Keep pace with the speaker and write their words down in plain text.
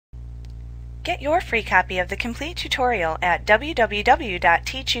Get your free copy of the complete tutorial at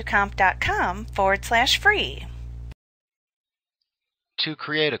www.teachucomp.com/free. To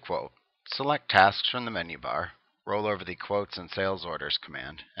create a quote, select Tasks from the menu bar, roll over the Quotes and Sales Orders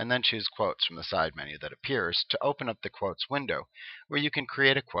command, and then choose Quotes from the side menu that appears to open up the Quotes window where you can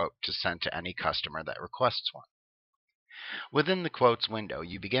create a quote to send to any customer that requests one. Within the Quotes window,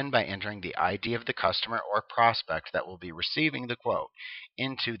 you begin by entering the ID of the customer or prospect that will be receiving the quote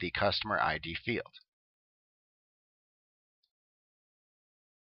into the Customer ID field.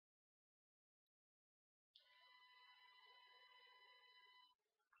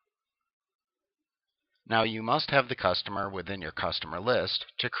 Now you must have the customer within your customer list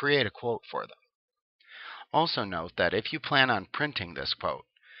to create a quote for them. Also note that if you plan on printing this quote,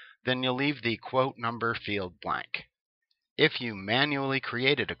 then you'll leave the quote number field blank. If you manually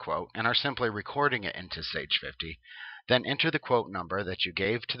created a quote and are simply recording it into Sage 50, then enter the quote number that you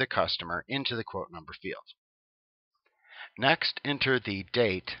gave to the customer into the quote number field. Next, enter the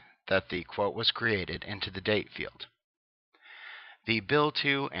date that the quote was created into the date field. The Bill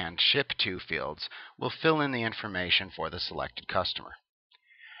To and Ship To fields will fill in the information for the selected customer.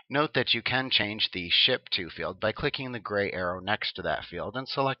 Note that you can change the Ship To field by clicking the gray arrow next to that field and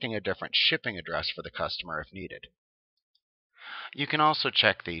selecting a different shipping address for the customer if needed. You can also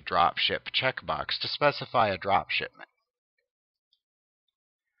check the Drop Ship checkbox to specify a drop shipment.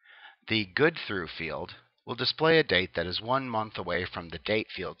 The Good Through field will display a date that is 1 month away from the date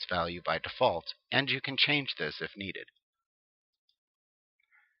field's value by default, and you can change this if needed.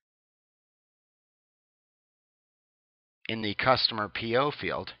 In the Customer PO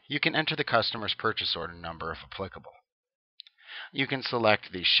field, you can enter the customer's purchase order number if applicable. You can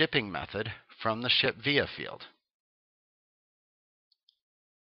select the shipping method from the Ship Via field.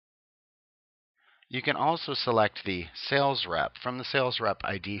 You can also select the sales rep from the sales rep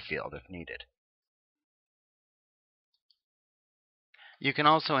ID field if needed. You can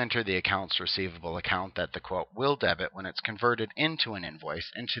also enter the accounts receivable account that the quote will debit when it's converted into an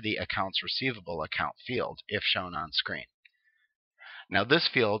invoice into the accounts receivable account field if shown on screen. Now this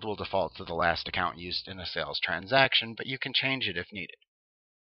field will default to the last account used in a sales transaction, but you can change it if needed.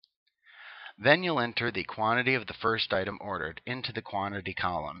 Then you'll enter the quantity of the first item ordered into the quantity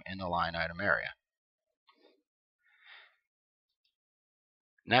column in the line item area.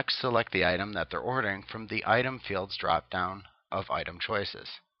 Next, select the item that they're ordering from the Item field's drop-down of item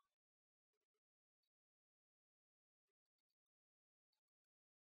choices.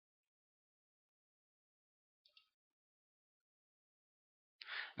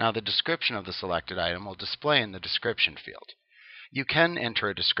 Now the description of the selected item will display in the Description field. You can enter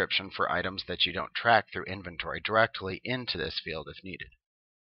a description for items that you don't track through inventory directly into this field if needed.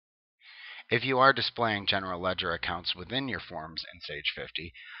 If you are displaying general ledger accounts within your forms in Sage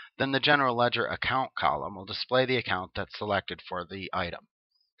 50, then the general ledger account column will display the account that's selected for the item.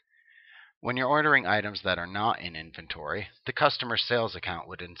 When you're ordering items that are not in inventory, the customer sales account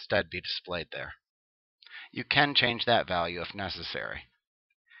would instead be displayed there. You can change that value if necessary.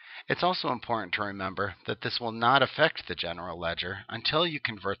 It's also important to remember that this will not affect the general ledger until you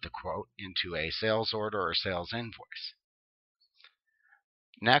convert the quote into a sales order or sales invoice.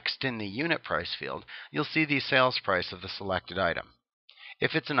 Next, in the Unit Price field, you'll see the sales price of the selected item.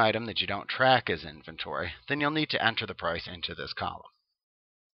 If it's an item that you don't track as inventory, then you'll need to enter the price into this column.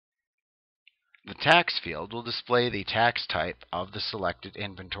 The Tax field will display the tax type of the selected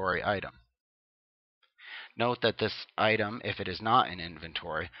inventory item. Note that this item, if it is not in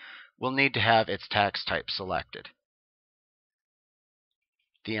inventory, will need to have its tax type selected.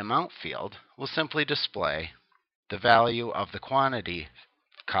 The Amount field will simply display the value of the quantity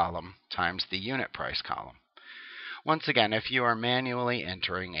column times the unit price column. Once again, if you are manually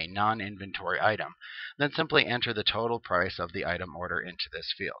entering a non-inventory item, then simply enter the total price of the item order into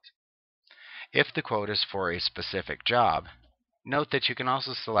this field. If the quote is for a specific job, note that you can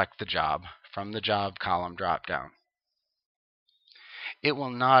also select the job from the Job column dropdown. It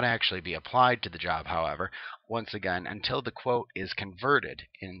will not actually be applied to the job, however, once again, until the quote is converted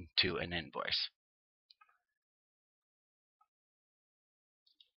into an invoice.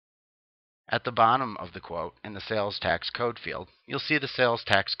 At the bottom of the quote, in the Sales Tax Code field, you'll see the sales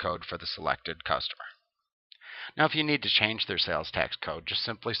tax code for the selected customer. Now, if you need to change their sales tax code, just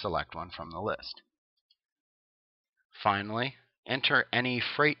simply select one from the list. Finally, enter any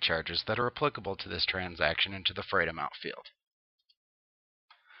freight charges that are applicable to this transaction into the Freight Amount field.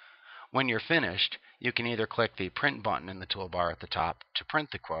 When you're finished, you can either click the Print button in the toolbar at the top to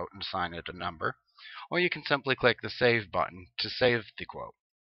print the quote and assign it a number, or you can simply click the Save button to save the quote.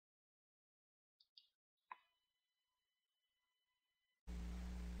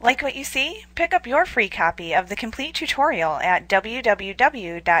 Like what you see? Pick up your free copy of the complete tutorial at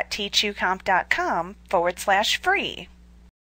www.teachucomp.com/free.